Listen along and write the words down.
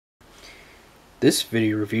This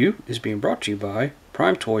video review is being brought to you by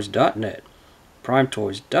PrimeToys.net.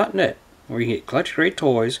 PrimeToys.net, where you get collector grade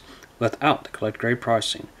toys without the collector grade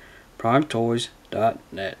pricing.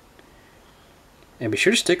 PrimeToys.net. And be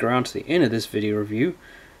sure to stick around to the end of this video review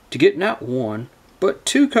to get not one, but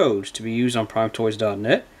two codes to be used on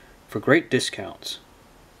PrimeToys.net for great discounts.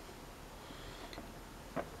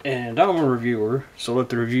 And I'm a reviewer, so let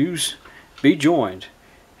the reviews be joined.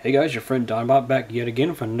 Hey guys, your friend Donbot back yet again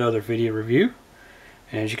with another video review.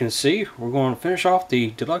 And as you can see, we're going to finish off the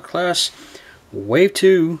Deluxe Class Wave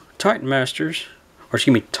 2 Titan Masters, or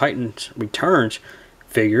excuse me, Titan Returns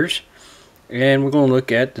figures. And we're going to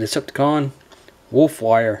look at the Decepticon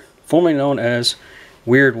Wolfwire, formerly known as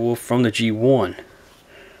Weird Wolf from the G1.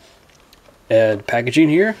 And packaging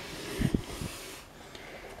here,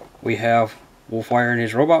 we have Wolfwire in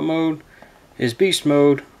his robot mode, his beast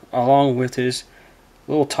mode, along with his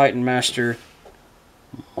little Titan Master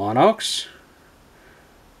Monox.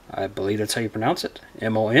 I believe that's how you pronounce it.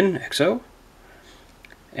 M-O-N-X-O.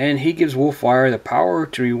 And he gives Wolfwire the power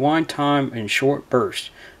to rewind time in short bursts,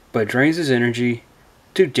 but drains his energy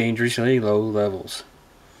to dangerously low levels.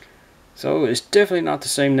 So it's definitely not the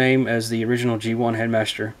same name as the original G1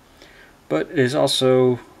 Headmaster, but it is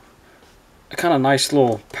also a kind of nice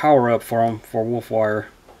little power up for him, for Wolfwire,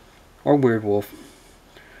 or Weird Wolf.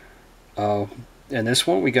 And this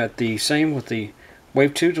one, we got the same with the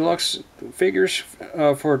Wave 2 Deluxe figures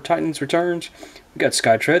for Titan's Returns. We got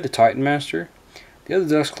Skytread, the Titan Master. The other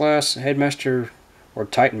Deluxe Class Headmaster, or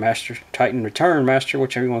Titan Master, Titan Return Master,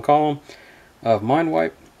 whichever you want to call him, of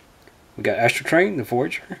Mindwipe. We got Astrotrain, the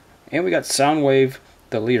Voyager. And we got Soundwave,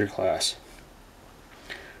 the Leader Class.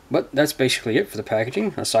 But that's basically it for the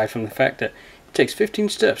packaging, aside from the fact that it takes 15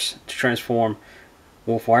 steps to transform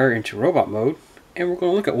Wolfwire into robot mode. And we're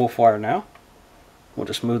going to look at Wolfwire now. We'll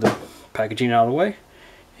just move the packaging out of the way,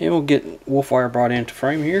 and we'll get Wolfwire brought into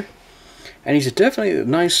frame here. And he's definitely a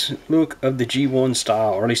nice look of the G1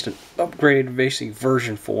 style, or at least an upgraded basic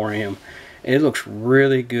version for him. And it looks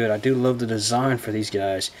really good. I do love the design for these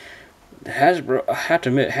guys. Hasbro, I have to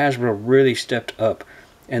admit, Hasbro really stepped up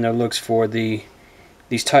in their looks for these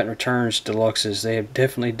Titan Returns Deluxes. They have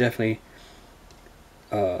definitely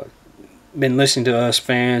been listening to us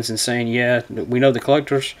fans and saying, yeah, we know the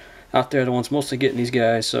collectors out there are the ones mostly getting these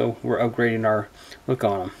guys, so we're upgrading our look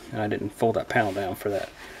on them. And I didn't fold that panel down for that.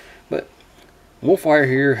 But Wolfwire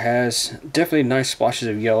here has definitely nice splashes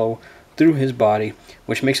of yellow through his body,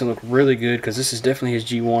 which makes it look really good, because this is definitely his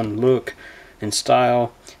G1 look and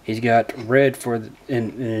style. He's got red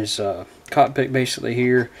in his cockpit basically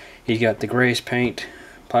here. He's got the grayish paint,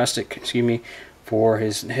 plastic, excuse me, for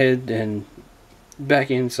his head and back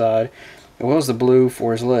inside, as well as the blue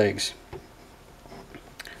for his legs.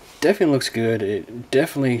 Definitely looks good. It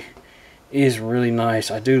definitely is really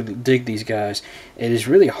nice. I do dig these guys. It is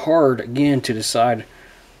really hard, again, to decide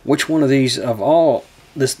which one of these of all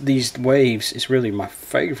these waves is really my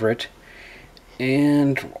favorite.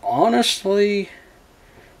 And honestly,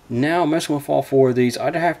 now messing with all four of these,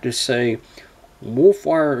 I'd have to say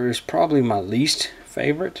Wolfwire is probably my least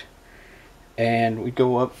favorite. And we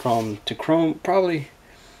go up to Chrome, probably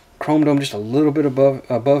Chrome Dome just a little bit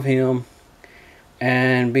above him.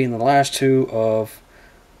 And being the last two of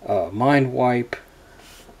Mindwipe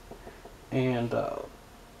and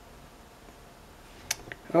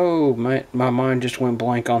oh, my mind just went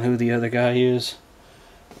blank on who the other guy is.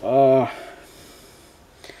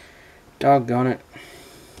 Doggone it.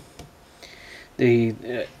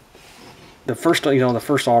 The first, the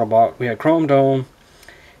first Autobot, we had Chrome Dome,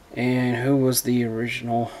 and who was the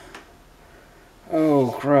original?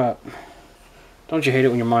 Oh crap! Don't you hate it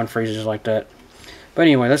when your mind freezes like that? But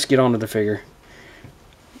anyway, let's get on to the figure.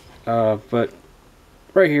 But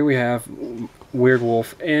right here we have Weird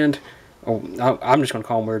Wolf, and I'm just going to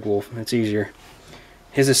call him Weird Wolf. It's easier.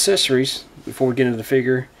 His accessories, before we get into the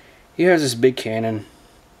figure, he has this big cannon.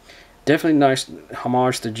 Definitely nice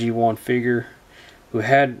homage to the G1 figure, who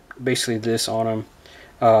had basically this on him.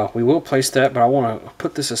 We will place that, but I want to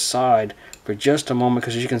put this aside for just a moment,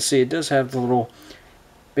 because as you can see, it does have the little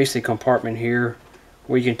basically compartment here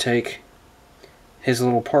where you can take his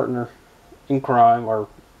little partner in crime, or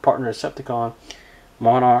partner Decepticon,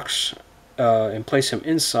 Monox, and place him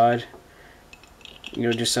inside.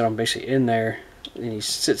 Just set him basically in there, and he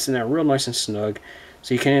sits in there real nice and snug.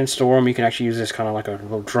 So you can store him. You can actually use this kind of like a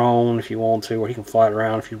little drone if you want to, or he can fly it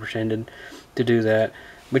around if you pretended to do that.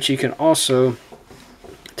 But you can also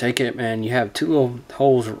take it, and you have two little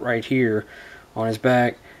holes right here on his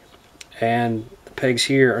back, and the pegs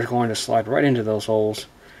here are going to slide right into those holes.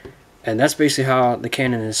 And that's basically how the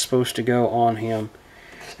cannon is supposed to go on him.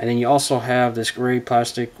 And then you also have this gray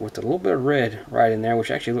plastic with a little bit of red right in there,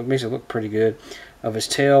 which actually makes it look pretty good, of his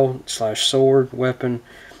tail / sword weapon,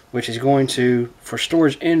 which is going to, for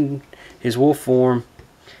storage in his wolf form,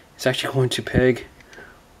 it's actually going to peg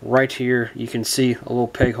right here. You can see a little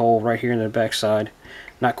peg hole right here in the back side.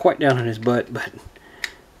 Not quite down in his butt, but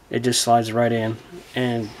it just slides right in.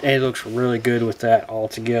 And it looks really good with that all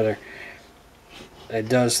together. It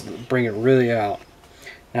does bring it really out.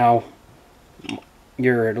 Now,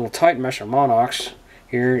 your little Titan Mesher Monox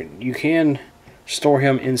here, you can store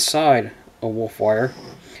him inside a Wolfwire.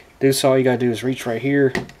 Do so, all you gotta do is reach right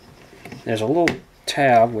here. There's a little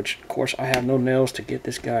tab, which of course I have no nails to get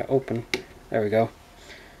this guy open. There we go.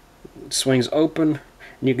 It swings open.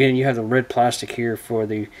 And again, you have the red plastic here for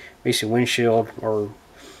the basic windshield, or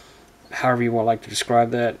however you want to like to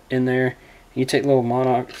describe that, in there. You take little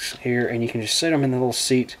Monox here and you can just set them in the little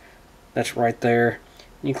seat that's right there.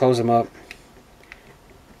 You close them up,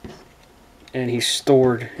 and he's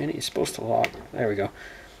stored, and he's supposed to lock. There we go.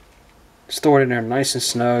 Stored in there nice and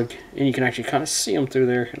snug, and you can actually kind of see him through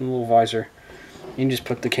there in the little visor. You can just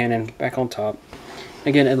put the cannon back on top.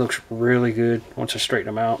 Again, it looks really good once I straighten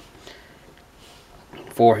him out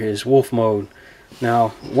for his wolf mode. Now,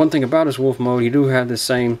 one thing about his wolf mode, you do have the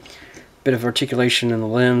same bit of articulation in the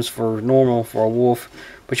limbs for normal for a wolf,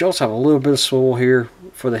 but you also have a little bit of swivel here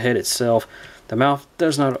for the head itself. The mouth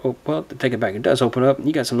does not open, well, take it back, it does open up.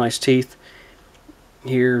 You got some nice teeth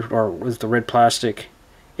here, or with the red plastic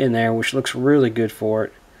in there, which looks really good for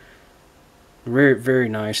it. Very, very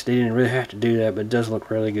nice. They didn't really have to do that, but it does look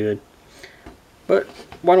really good. But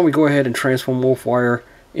why don't we go ahead and transform Wolfwire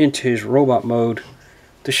into his robot mode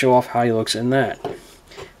to show off how he looks in that.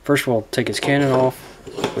 First of all, take his cannon off,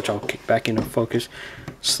 which I'll kick back into focus.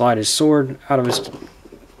 Slide his sword out of his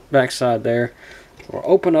backside there. We'll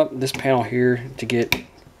open up this panel here to get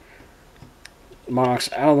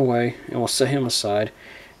Monox out of the way, and we'll set him aside.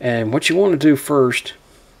 And what you want to do first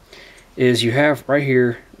is, you have right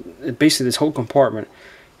here, basically this whole compartment,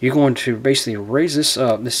 you're going to basically raise this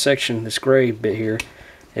up, this section, this gray bit here.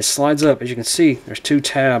 It slides up. As you can see, there's two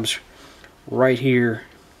tabs right here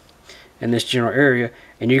in this general area,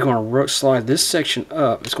 and you're going to slide this section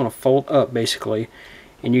up. It's going to fold up basically,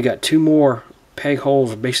 and you got two more peg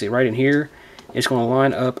holes basically right in here. It's going to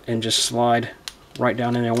line up and just slide right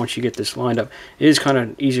down in there. Once you get this lined up, it is kind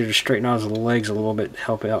of easier to straighten out the legs a little bit to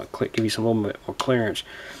help it out, give you some little bit more clearance.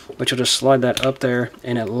 But you'll just slide that up there,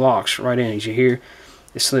 and it locks right in. As you hear,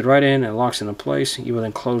 it slid right in and locks into place. You will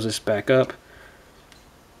then close this back up,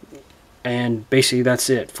 and basically that's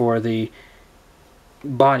it for the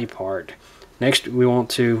body part. Next, we want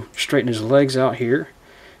to straighten his legs out here.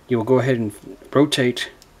 You will go ahead and rotate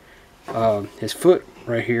his foot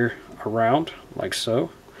right here around like so,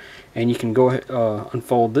 and you can go ahead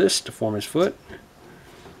unfold this to form his foot.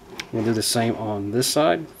 We'll do the same on this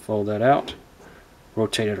side. Fold that out,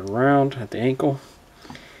 rotate it around at the ankle.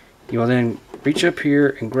 You will then reach up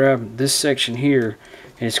here and grab this section here,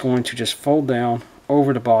 and it's going to just fold down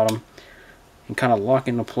over the bottom and kind of lock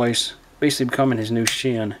into place, basically becoming his new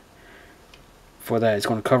shin. For that, it's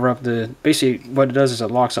going to cover up the, basically what it does is it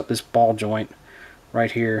locks up this ball joint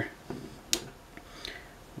right here.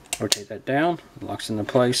 Rotate that down, locks into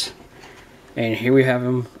place, and here we have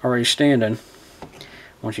him already standing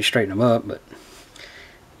once you straighten him up. But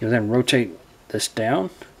you'll then rotate this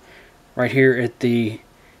down right here at the,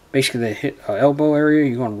 basically the hip, elbow area.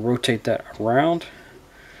 You're going to rotate that around.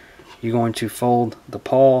 You're going to fold the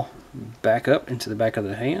paw back up into the back of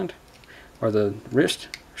the hand or the wrist,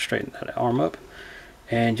 straighten that arm up,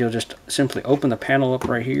 and you'll just simply open the panel up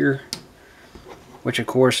right here, which of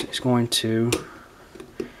course is going to,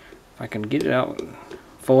 if I can get it out,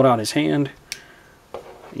 fold out his hand.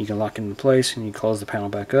 You can lock it into place, and you close the panel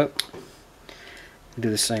back up. Do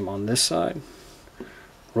the same on this side.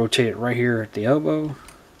 Rotate it right here at the elbow,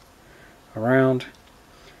 around,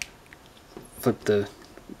 flip the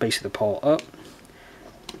base of the paw up,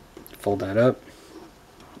 fold that up,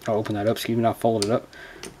 or open that up, excuse me, not fold it up.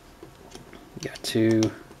 You got to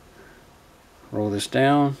roll this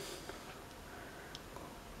down,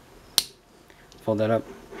 fold that up.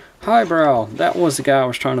 Highbrow, that was the guy I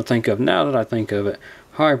was trying to think of, now that I think of it.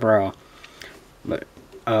 Highbrow. But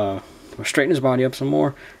we'll straighten his body up some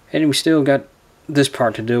more, and we still got this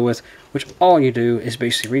part to deal with, which all you do is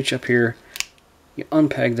basically reach up here, you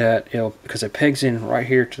unpeg that, because it pegs in right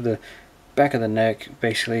here to the back of the neck,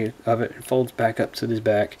 basically, of it. It folds back up to his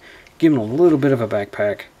back, give him a little bit of a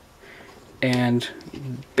backpack, and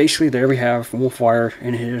basically there we have Wolfwire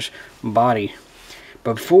in his body.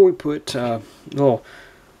 But before we put little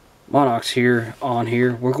Monox here on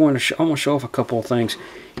here, we're going to I'm going to show off a couple of things.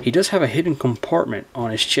 he does have a hidden compartment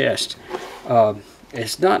on his chest.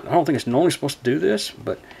 It's not, I don't think it's normally supposed to do this,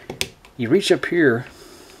 but you reach up here,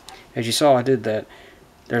 as you saw I did that,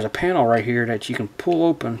 there's a panel right here that you can pull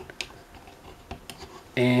open,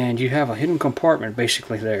 and you have a hidden compartment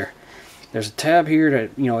basically there. There's a tab here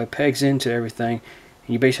that, you know, it pegs into everything,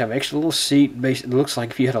 and you basically have an extra little seat. It looks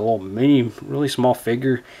like if you had a little mini, really small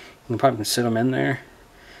figure, you probably can sit them in there.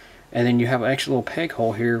 And then you have an extra little peg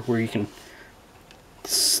hole here where you can,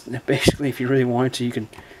 basically if you really wanted to, you can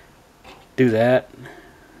do that.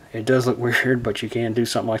 It does look weird, but you can do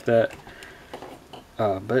something like that.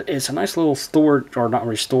 But it's a nice little storage, or not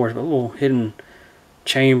really storage, but a little hidden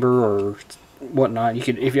chamber or whatnot. You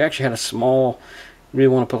could, if you actually had a small, you really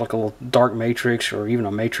want to put like a little dark matrix or even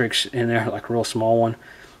a matrix in there, like a real small one,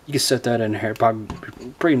 you can set that in here. Probably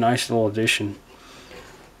pretty nice little addition.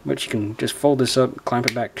 But you can just fold this up, clamp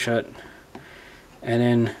it back shut, and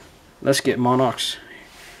then let's get Monarchs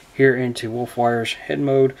here into Wolfwire's head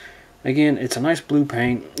mode. Again, it's a nice blue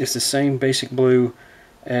paint. It's the same basic blue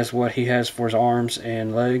as what he has for his arms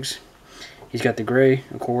and legs. He's got the gray,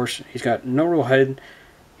 of course. He's got no real head.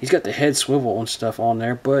 He's got the head swivel and stuff on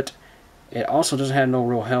there, but it also doesn't have no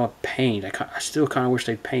real hell of paint. I still kind of wish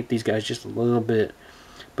they'd paint these guys just a little bit.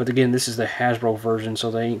 But again, this is the Hasbro version, so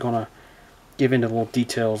they ain't gonna give into little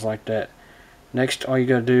details like that. Next, all you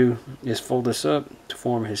gotta do is fold this up to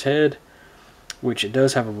form his head, which it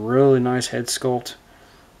does have a really nice head sculpt.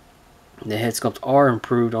 The head sculpts are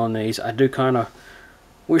improved on these. I do kind of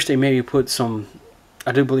wish they maybe put some,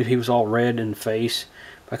 I do believe he was all red in the face,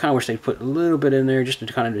 but I kind of wish they put a little bit in there just to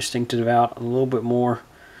kind of distinct it out a little bit more.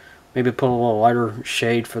 Maybe put a little lighter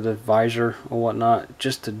shade for the visor or whatnot,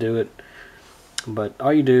 just to do it. But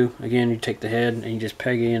all you do, again, you take the head and you just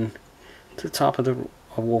peg in to the top of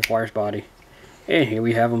Wolfwire's body. And here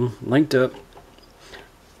we have him linked up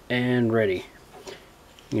and ready.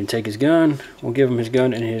 You can take his gun. We'll give him his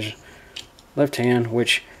gun in his left hand,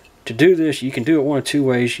 which to do this you can do it one of two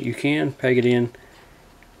ways. You can peg it in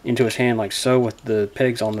into his hand like so with the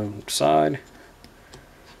pegs on the side,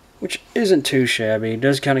 which isn't too shabby. It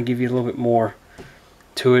does kind of give you a little bit more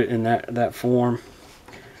to it in that form,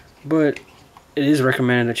 but it is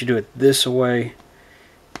recommended that you do it this way,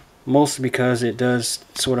 mostly because it does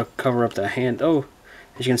sort of cover up the hand. Oh,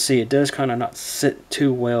 as you can see, it does kind of not sit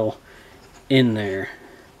too well in there.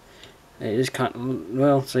 It is kind of,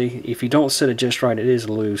 well, see, if you don't set it just right, it is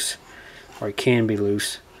loose, or it can be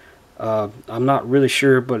loose. I'm not really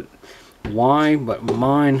sure, but why? But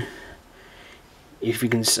mine, if you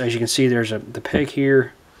can, as you can see, there's the peg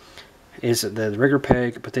here is the regular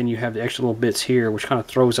peg, but then you have the extra little bits here, which kind of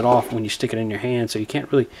throws it off when you stick it in your hand, so you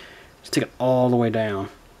can't really stick it all the way down.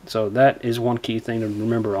 So that is one key thing to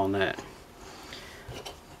remember on that.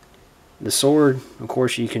 The sword, of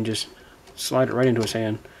course, you can just slide it right into his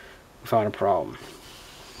hand without a problem.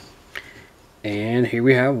 And here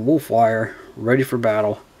we have Wolfwire ready for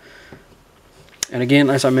battle. And again,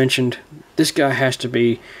 as I mentioned, this guy has to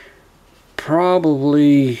be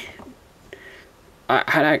probably, you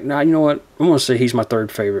know what, I'm going to say he's my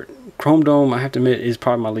third favorite. Chrome Dome, I have to admit, is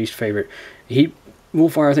probably my least favorite.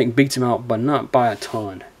 Wolfwire, I think, beats him out, but not by a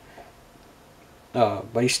ton.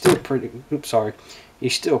 But he's still pretty,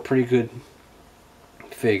 he's still a pretty good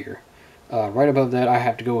figure. Right above that, I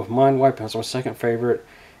have to go with Mindwipe as my second favorite,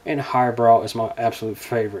 and Highbrow is my absolute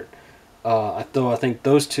favorite. Though I think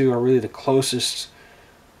those two are really the closest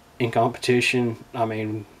in competition. I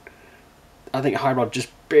mean, I think Highbrow just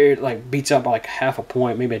barely beats out by like half a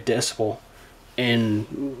point, maybe a decibel,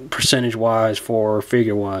 in percentage-wise for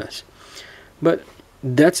figure-wise. But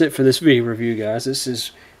that's it for this video review, guys. This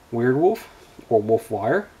is Weird Wolf or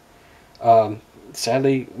Wolfwire.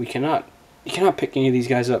 Sadly, you cannot pick any of these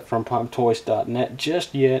guys up from PrimeToys.net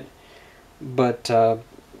just yet, but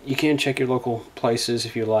you can check your local places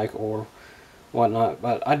if you like or whatnot.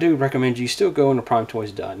 But I do recommend you still go into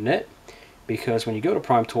PrimeToys.net, because when you go to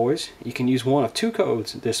Prime Toys, you can use one of two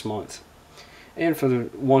codes this month, and for the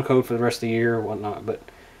one code for the rest of the year or whatnot. But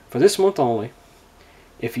for this month only,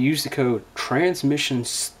 if you use the code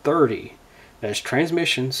Transmissions30, that's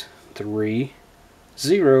Transmissions 30,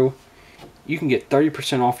 you can get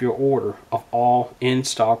 30% off your order of all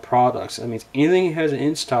in-stock products. That means anything that has an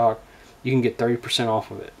in-stock, you can get 30%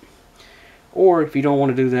 off of it. Or if you don't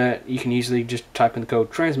want to do that, you can easily just type in the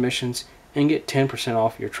code Transmissions and get 10%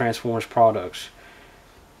 off your Transformers products.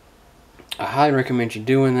 I highly recommend you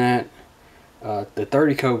doing that. The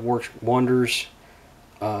 30 code works wonders.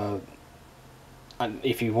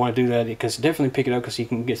 If you want to do that, because definitely pick it up, because you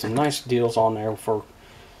can get some nice deals on there.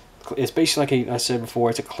 It's basically, like I said before,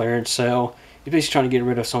 it's a clearance sale. He's basically trying to get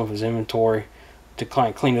rid of some of his inventory. to kind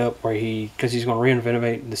of clean it up where because he's going to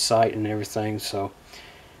renovate the site and everything. So,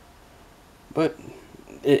 but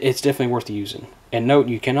it's definitely worth using. And note,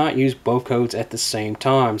 you cannot use both codes at the same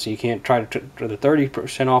time. So you can't try to do the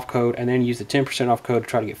 30% off code and then use the 10% off code to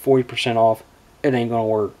try to get 40% off. It ain't going to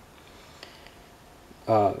work.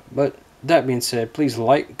 But that being said, please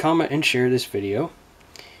like, comment, and share this video.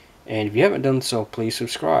 And if you haven't done so, please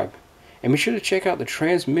subscribe. And be sure to check out the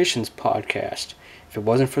Transmissions podcast. If it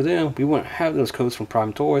wasn't for them, we wouldn't have those codes from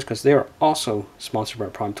Prime Toys, because they are also sponsored by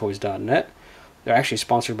PrimeToys.net. They're actually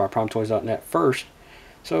sponsored by PrimeToys.net first.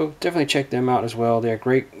 So definitely check them out as well. They're a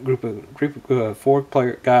great group of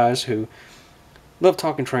 4-player guys who love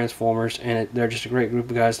talking Transformers, and they're just a great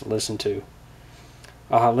group of guys to listen to.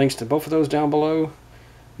 I'll have links to both of those down below.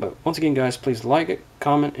 But once again, guys, please like it,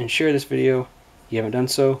 comment, and share this video. If you haven't done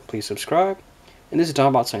so, please subscribe. And this is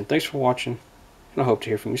Donbot saying thanks for watching, and I hope to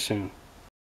hear from you soon.